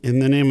In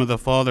the name of the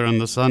Father,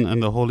 and the Son,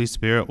 and the Holy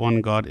Spirit,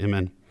 one God,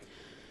 Amen.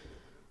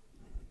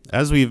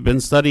 As we've been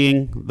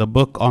studying the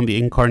book on the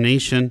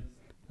incarnation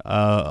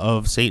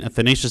of Saint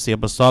Athanasius the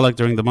Apostolic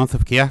during the month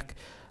of Kiahk,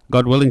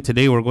 God willing,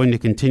 today we're going to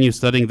continue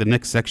studying the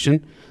next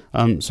section.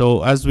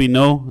 So as we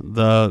know,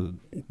 the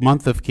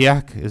month of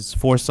Kiahk is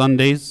 4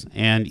 Sundays,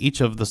 and each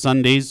of the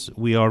Sundays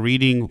we are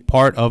reading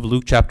part of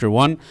Luke chapter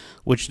 1,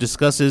 which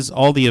discusses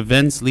all the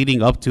events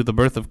leading up to the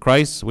birth of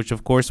Christ, which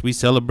of course we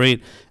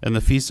celebrate in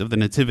the Feast of the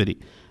Nativity.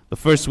 The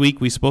first week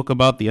we spoke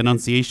about the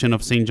Annunciation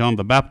of St. John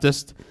the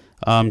Baptist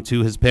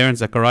to his parents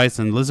Zacharias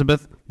and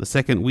Elizabeth. The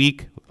second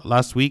week,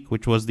 last week,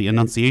 which was the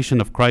Annunciation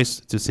of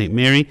Christ to St.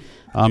 Mary.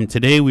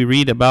 Today we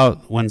read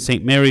about when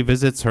St. Mary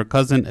visits her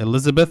cousin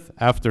Elizabeth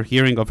after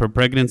hearing of her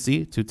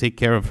pregnancy to take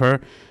care of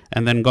her.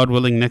 And then, God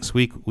willing, next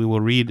week we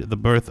will read the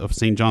birth of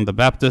St. John the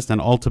Baptist,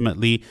 and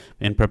ultimately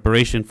in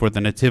preparation for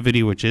the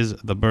Nativity, which is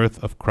the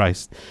birth of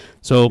Christ.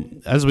 So,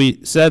 as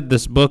we said,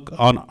 this book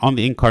on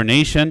the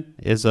Incarnation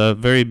is a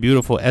very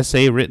beautiful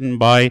essay written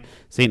by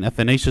St.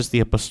 Athanasius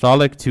the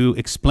Apostolic to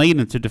explain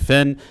and to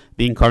defend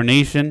the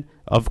Incarnation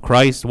of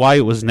Christ, why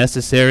it was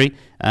necessary,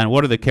 and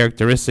what are the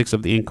characteristics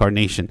of the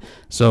Incarnation.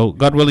 So,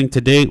 God willing,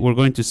 today we're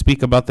going to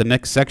speak about the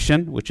next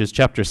section, which is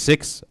chapter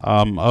 6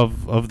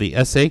 of the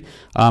essay,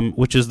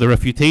 which is the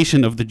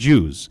refutation of the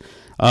Jews.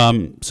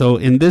 So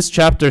in this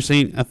chapter,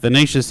 St.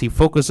 Athanasius, he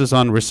focuses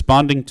on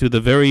responding to the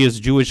various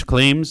Jewish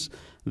claims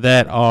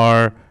that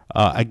are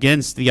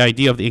against the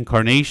idea of the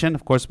Incarnation.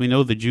 Of course, we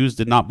know the Jews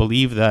did not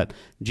believe that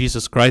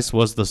Jesus Christ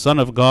was the Son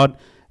of God.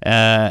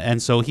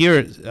 And so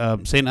here,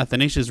 St.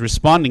 Athanasius is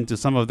responding to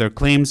some of their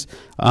claims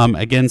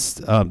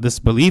against this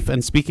belief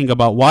and speaking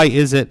about why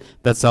is it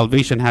that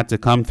salvation had to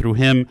come through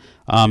him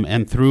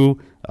and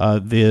through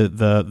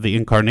the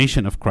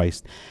incarnation of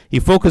Christ. He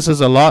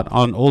focuses a lot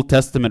on Old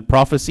Testament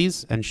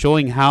prophecies and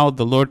showing how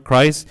the Lord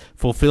Christ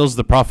fulfills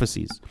the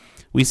prophecies.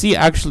 We see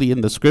actually in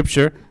the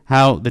scripture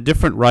how the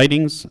different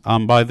writings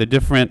by the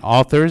different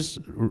authors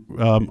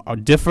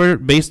differ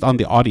based on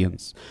the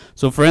audience.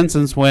 So for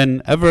instance,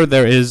 whenever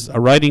there is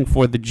a writing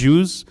for the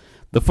Jews,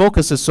 the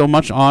focus is so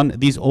much on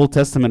these Old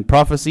Testament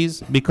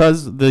prophecies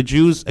because the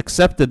Jews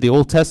accepted the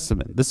Old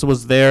Testament. This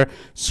was their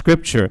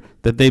scripture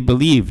that they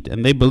believed,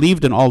 and they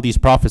believed in all these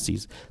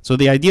prophecies. So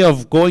the idea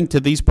of going to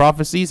these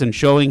prophecies and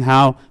showing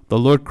how the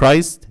Lord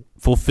Christ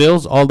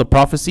fulfills all the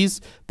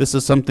prophecies, this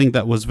is something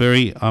that was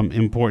very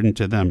important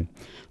to them.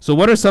 So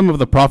what are some of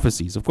the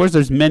prophecies? Of course,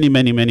 there's many,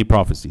 many, many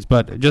prophecies,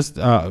 but just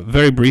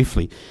very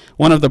briefly,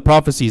 one of the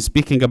prophecies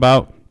speaking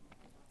about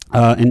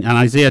in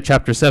Isaiah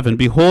chapter 7,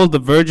 "Behold, the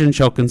virgin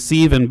shall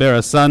conceive and bear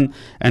a son,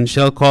 and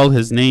shall call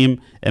his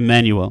name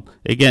Emmanuel."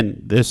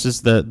 Again, this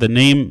is the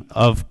name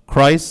of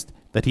Christ,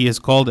 that he is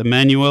called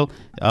Emmanuel.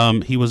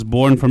 He was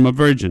born from a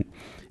virgin.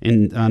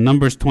 In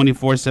Numbers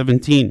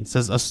 24:17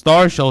 says, "A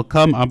star shall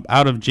come up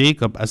out of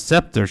Jacob, a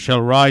scepter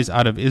shall rise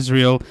out of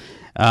Israel,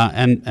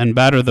 and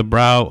batter the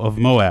brow of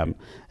Moab."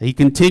 He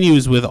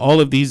continues with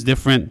all of these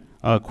different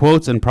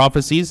quotes and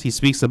prophecies. He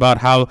speaks about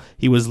how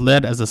he was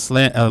led as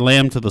a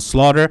lamb to the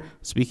slaughter,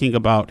 speaking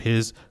about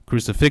his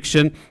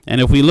crucifixion.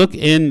 And if we look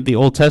in the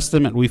Old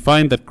Testament, we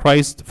find that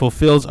Christ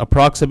fulfills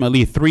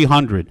approximately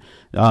 300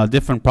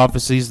 different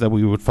prophecies that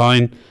we would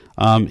find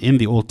in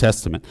the Old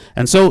Testament.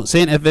 And so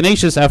St.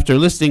 Athanasius, after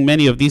listing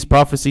many of these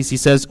prophecies, he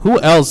says, who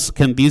else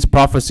can these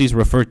prophecies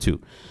refer to?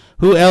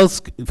 Who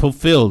else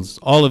fulfills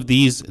all of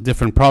these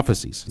different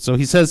prophecies? So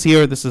he says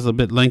here, this is a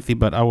bit lengthy,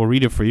 but I will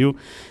read it for you.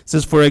 It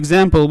says, "For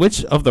example,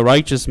 which of the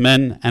righteous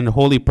men and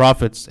holy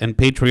prophets and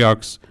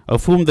patriarchs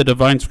of whom the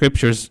divine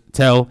scriptures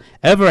tell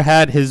ever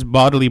had his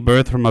bodily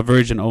birth from a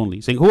virgin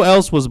only?" Saying, who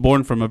else was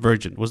born from a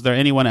virgin? Was there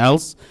anyone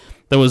else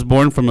that was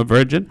born from a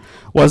virgin?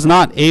 "Was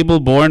not Abel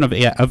born of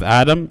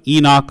Adam,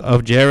 Enoch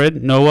of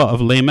Jared, Noah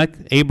of Lamech,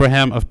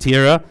 Abraham of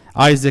Terah,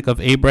 Isaac of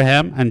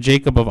Abraham, and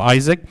Jacob of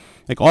Isaac?"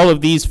 Like all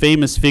of these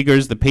famous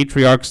figures, the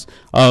patriarchs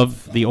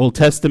of the Old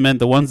Testament,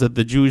 the ones that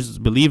the Jews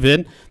believe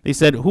in, they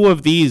said, who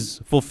of these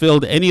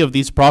fulfilled any of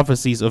these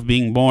prophecies of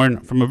being born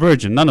from a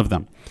virgin? None of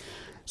them.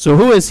 "So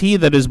who is he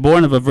that is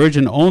born of a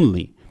virgin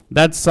only,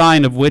 that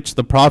sign of which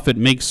the prophet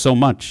makes so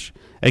much?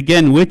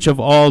 Again, which of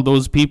all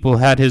those people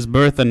had his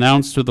birth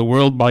announced to the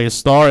world by a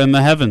star in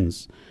the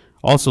heavens?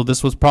 Also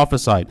this was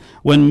prophesied.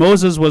 When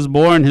Moses was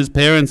born, his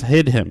parents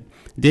hid him.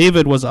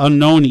 David was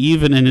unknown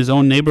even in his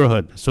own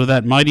neighborhood, so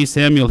that mighty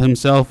Samuel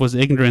himself was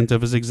ignorant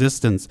of his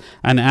existence,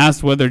 and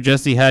asked whether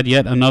Jesse had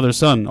yet another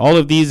son." All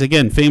of these,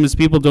 again, famous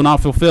people do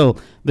not fulfill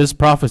this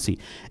prophecy.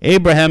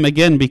 "Abraham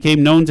again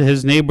became known to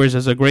his neighbors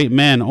as a great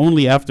man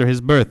only after his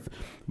birth.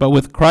 But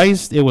with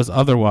Christ it was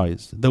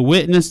otherwise. The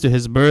witness to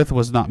his birth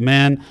was not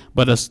man,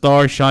 but a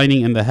star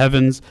shining in the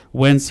heavens,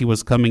 whence he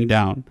was coming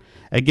down.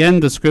 Again,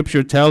 the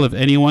scripture tell of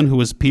anyone who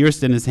was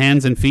pierced in his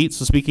hands and feet."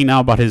 So speaking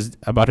now about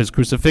his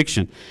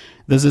crucifixion.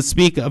 "Does it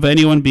speak of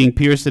anyone being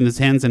pierced in his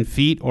hands and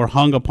feet, or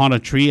hung upon a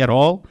tree at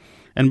all?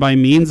 And by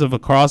means of a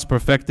cross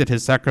perfected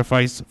his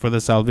sacrifice for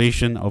the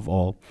salvation of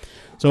all."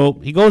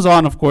 So he goes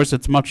on, of course,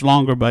 it's much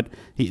longer, but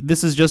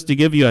this is just to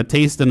give you a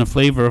taste and a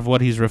flavor of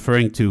what he's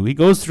referring to. He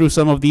goes through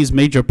some of these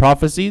major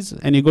prophecies,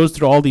 and he goes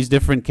through all these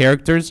different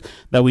characters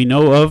that we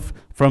know of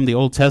from the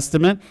Old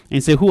Testament, and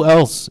he say, who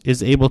else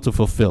is able to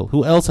fulfill?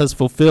 Who else has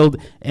fulfilled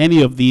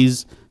any of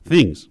these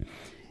things?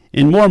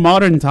 In more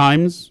modern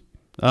times,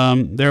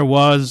 there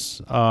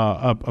was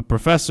a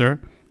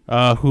professor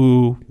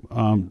who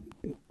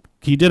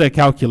he did a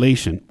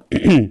calculation.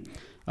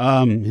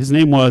 His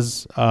name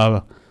was...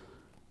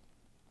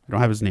 I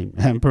don't have his name.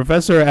 A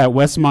professor at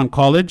Westmont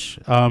College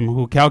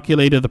who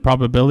calculated the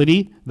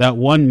probability that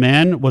one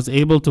man was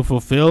able to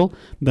fulfill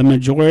the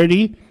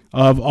majority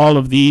of all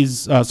of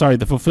these,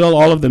 to fulfill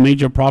all of the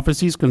major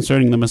prophecies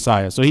concerning the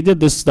Messiah. So he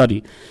did this study.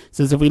 It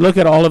says if we look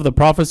at all of the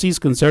prophecies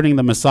concerning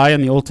the Messiah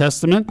in the Old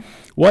Testament,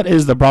 what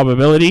is the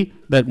probability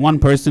that one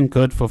person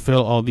could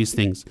fulfill all these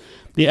things?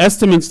 The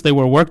estimates, they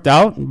were worked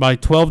out by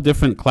 12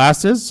 different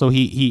classes. So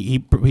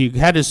he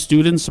had his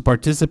students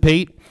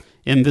participate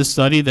in this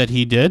study that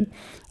he did.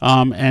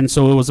 And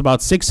so it was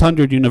about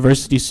 600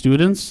 university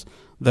students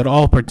that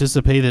all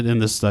participated in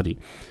this study.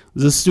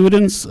 The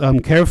students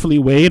carefully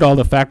weighed all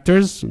the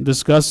factors,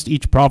 discussed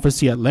each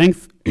prophecy at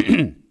length,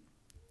 and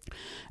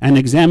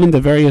examined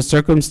the various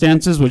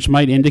circumstances which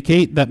might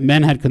indicate that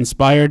men had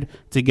conspired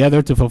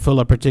together to fulfill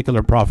a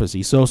particular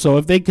prophecy. So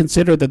if they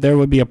considered that there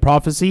would be a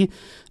prophecy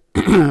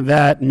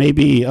that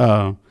maybe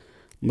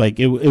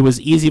it was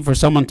easy for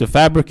someone to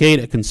fabricate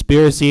a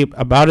conspiracy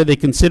about it, they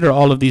consider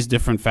all of these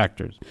different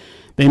factors.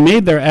 They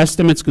made their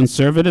estimates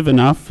conservative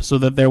enough so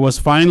that there was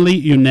finally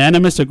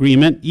unanimous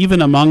agreement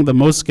even among the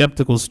most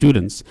skeptical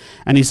students.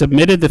 And he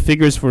submitted the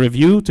figures for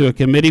review to a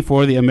committee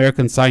for the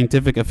American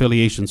Scientific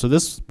Affiliation. So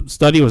this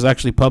study was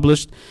actually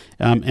published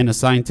in a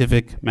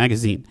scientific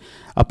magazine.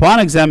 Upon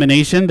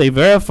examination, they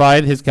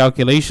verified his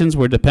calculations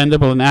were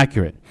dependable and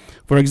accurate.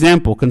 For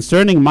example,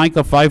 concerning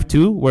Micah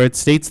 5:2, where it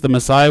states the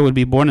Messiah would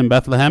be born in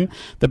Bethlehem,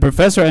 the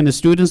professor and his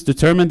students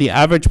determined the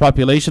average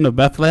population of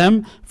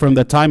Bethlehem from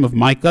the time of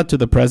Micah to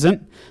the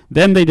present.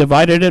 Then they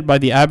divided it by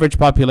the average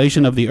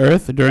population of the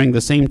earth during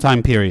the same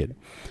time period.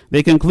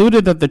 They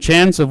concluded that the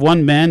chance of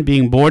one man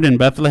being born in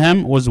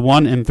Bethlehem was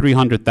 1 in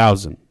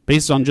 300,000,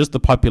 based on just the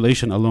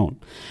population alone.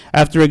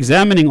 After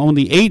examining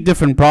only 8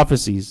 different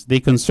prophecies, they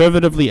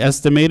conservatively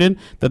estimated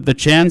that the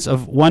chance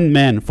of one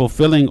man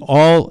fulfilling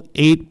all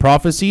 8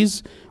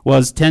 prophecies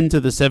was 10 to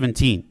the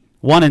 17.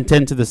 1 in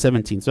 10 to the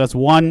 17. So that's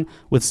 1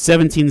 with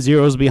 17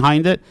 zeros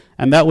behind it,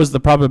 and that was the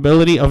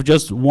probability of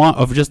just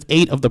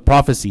 8 of the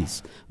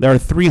prophecies. There are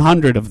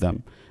 300 of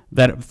them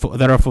that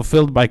are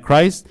fulfilled by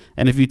Christ,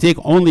 and if you take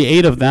only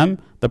 8 of them,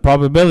 the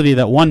probability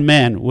that one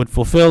man would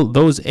fulfill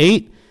those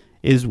 8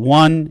 is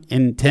 1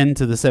 in 10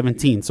 to the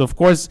 17. So of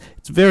course,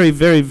 it's very,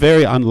 very,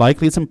 very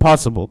unlikely, it's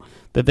impossible,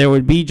 that there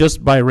would be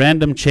just by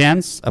random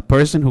chance a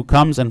person who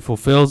comes and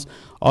fulfills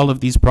all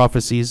of these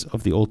prophecies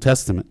of the Old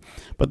Testament.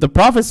 But the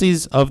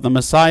prophecies of the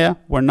Messiah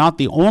were not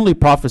the only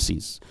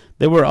prophecies.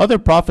 There were other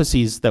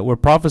prophecies that were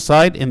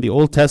prophesied in the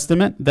Old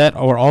Testament that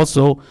were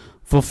also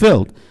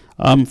fulfilled.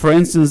 For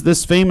instance,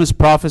 this famous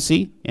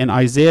prophecy in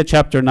Isaiah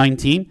chapter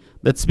 19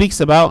 that speaks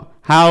about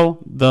how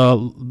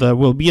there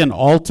will be an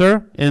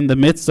altar in the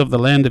midst of the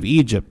land of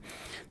Egypt.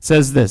 It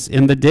says this,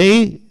 in the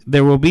day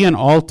there will be an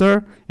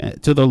altar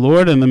to the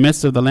Lord in the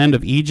midst of the land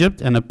of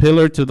Egypt, and a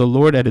pillar to the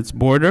Lord at its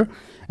border,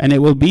 and it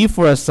will be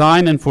for a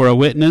sign and for a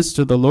witness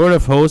to the Lord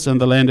of hosts in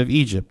the land of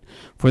Egypt.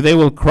 For they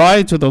will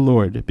cry to the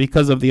Lord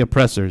because of the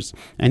oppressors,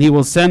 and he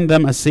will send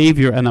them a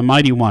Savior and a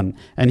mighty one,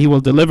 and he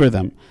will deliver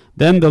them.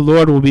 Then the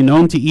Lord will be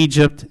known to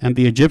Egypt, and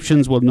the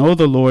Egyptians will know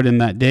the Lord in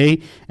that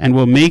day, and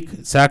will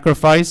make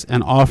sacrifice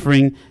and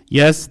offering.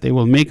 Yes, they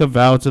will make a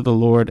vow to the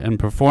Lord and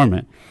perform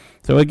it.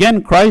 So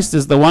again, Christ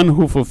is the one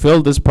who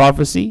fulfilled this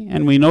prophecy,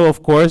 and we know,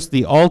 of course,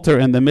 the altar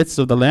in the midst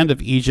of the land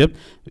of Egypt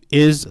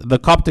is the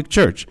Coptic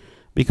Church,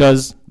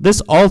 because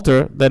this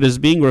altar that is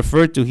being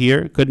referred to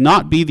here could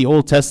not be the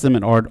Old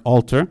Testament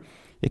altar.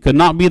 It could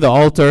not be the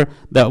altar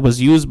that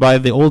was used by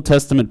the Old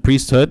Testament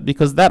priesthood,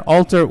 because that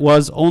altar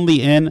was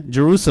only in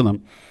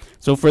Jerusalem.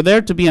 So for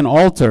there to be an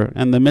altar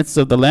in the midst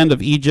of the land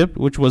of Egypt,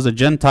 which was a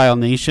Gentile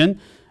nation,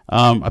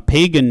 a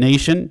pagan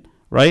nation,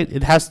 right?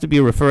 It has to be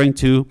referring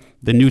to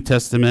the New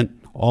Testament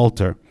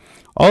altar.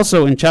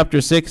 Also in chapter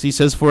 6, he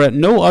says, for at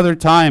no other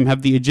time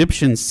have the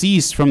Egyptians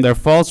ceased from their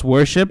false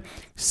worship,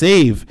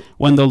 save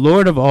when the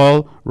Lord of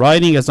all,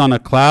 riding as on a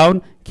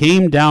cloud,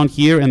 came down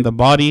here in the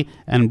body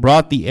and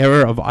brought the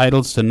error of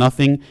idols to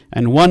nothing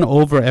and won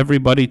over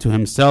everybody to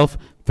himself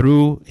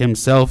through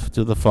himself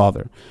to the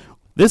Father.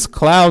 This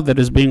cloud that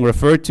is being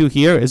referred to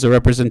here is a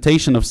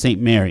representation of Saint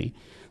Mary.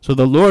 So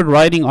the Lord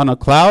riding on a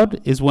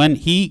cloud is when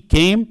he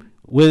came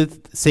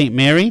with Saint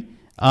Mary.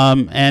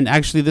 And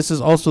actually, this is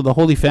also the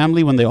Holy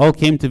Family when they all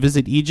came to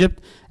visit Egypt,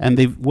 and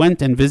they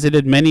went and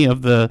visited many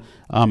of the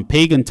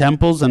pagan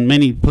temples and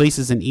many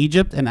places in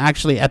Egypt. And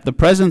actually, at the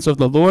presence of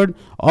the Lord,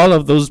 all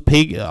of those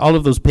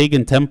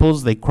pagan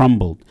temples, they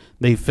crumbled,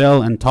 they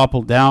fell and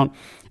toppled down.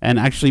 And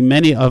actually,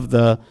 many of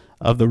the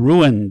of the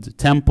ruined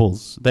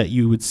temples that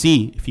you would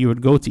see if you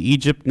would go to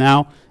Egypt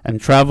now and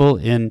travel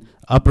in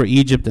Upper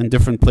Egypt and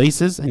different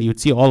places, and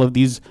you'd see all of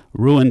these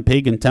ruined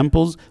pagan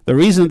temples. The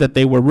reason that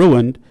they were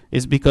ruined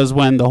is because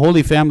when the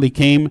Holy Family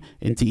came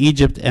into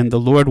Egypt and the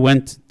Lord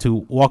went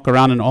to walk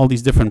around in all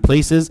these different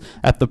places,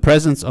 at the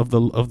presence of the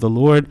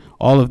Lord,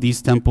 all of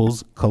these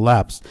temples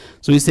collapsed.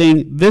 So he's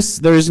saying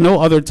there is no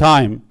other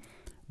time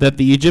that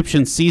the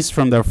Egyptians ceased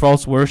from their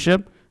false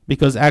worship,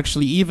 because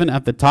actually even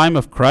at the time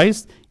of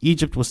Christ,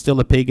 Egypt was still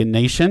a pagan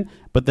nation,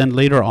 but then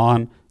later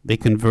on they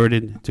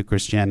converted to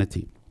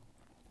Christianity.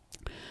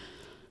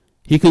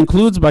 He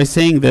concludes by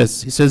saying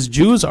this. He says,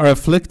 Jews are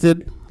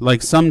afflicted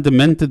like some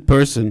demented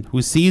person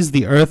who sees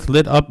the earth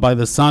lit up by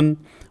the sun,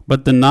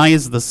 but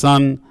denies the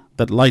sun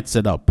that lights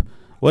it up.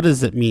 What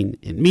does it mean?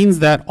 It means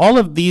that all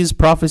of these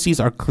prophecies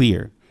are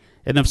clear.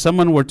 And if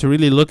someone were to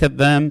really look at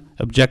them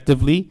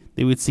objectively,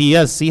 they would see,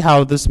 yes, see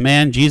how this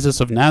man, Jesus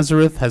of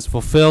Nazareth, has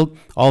fulfilled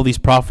all these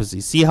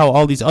prophecies. See how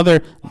all these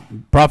other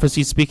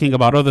prophecies speaking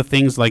about other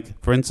things, like,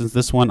 for instance,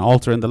 this one,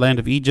 altar in the land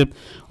of Egypt,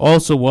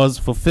 also was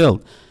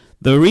fulfilled.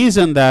 The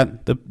reason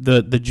that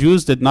the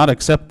Jews did not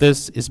accept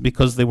this is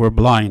because they were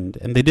blind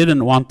and they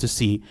didn't want to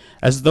see.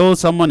 As though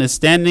someone is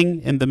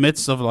standing in the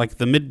midst of like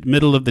the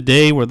middle of the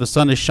day where the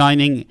sun is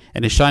shining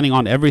and is shining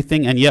on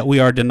everything, and yet we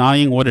are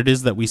denying what it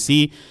is that we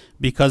see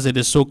because it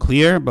is so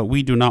clear, but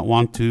we do not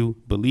want to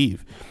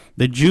believe.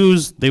 The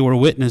Jews, they were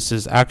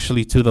witnesses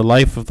actually to the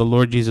life of the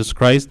Lord Jesus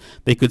Christ.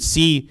 They could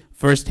see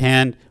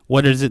firsthand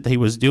what is it that he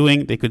was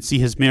doing. They could see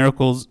his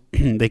miracles.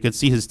 They could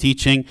see his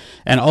teaching.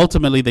 And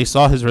ultimately, they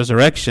saw his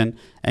resurrection.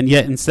 And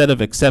yet, instead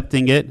of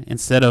accepting it,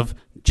 instead of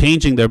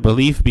changing their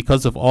belief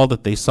because of all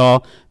that they saw,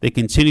 they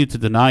continued to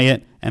deny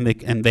it. And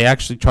they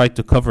actually tried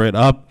to cover it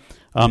up.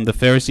 The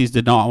Pharisees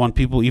did not want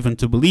people even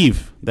to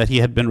believe that he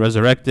had been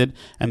resurrected,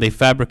 and they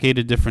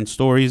fabricated different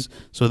stories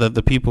so that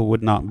the people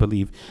would not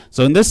believe.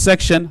 So in this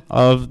section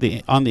on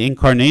the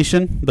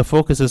incarnation, the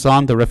focus is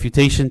on the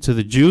refutation to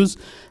the Jews.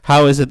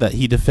 How is it that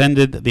he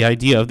defended the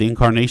idea of the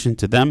incarnation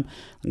to them?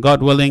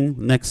 God willing,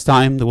 next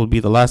time, that will be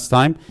the last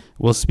time,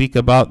 we'll speak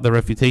about the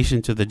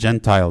refutation to the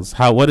Gentiles.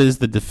 What is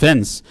the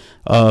defense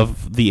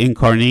of the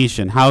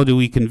incarnation? How do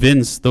we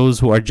convince those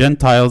who are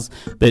Gentiles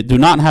that do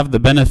not have the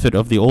benefit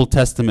of the Old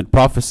Testament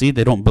prophecy?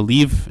 They don't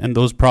believe in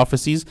those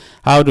prophecies.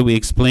 How do we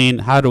explain?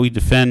 How do we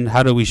defend?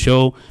 How do we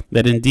show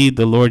that indeed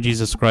the Lord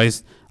Jesus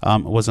Christ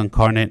was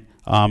incarnate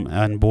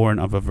and born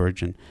of a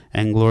virgin?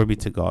 And glory be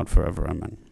to God forever. Amen.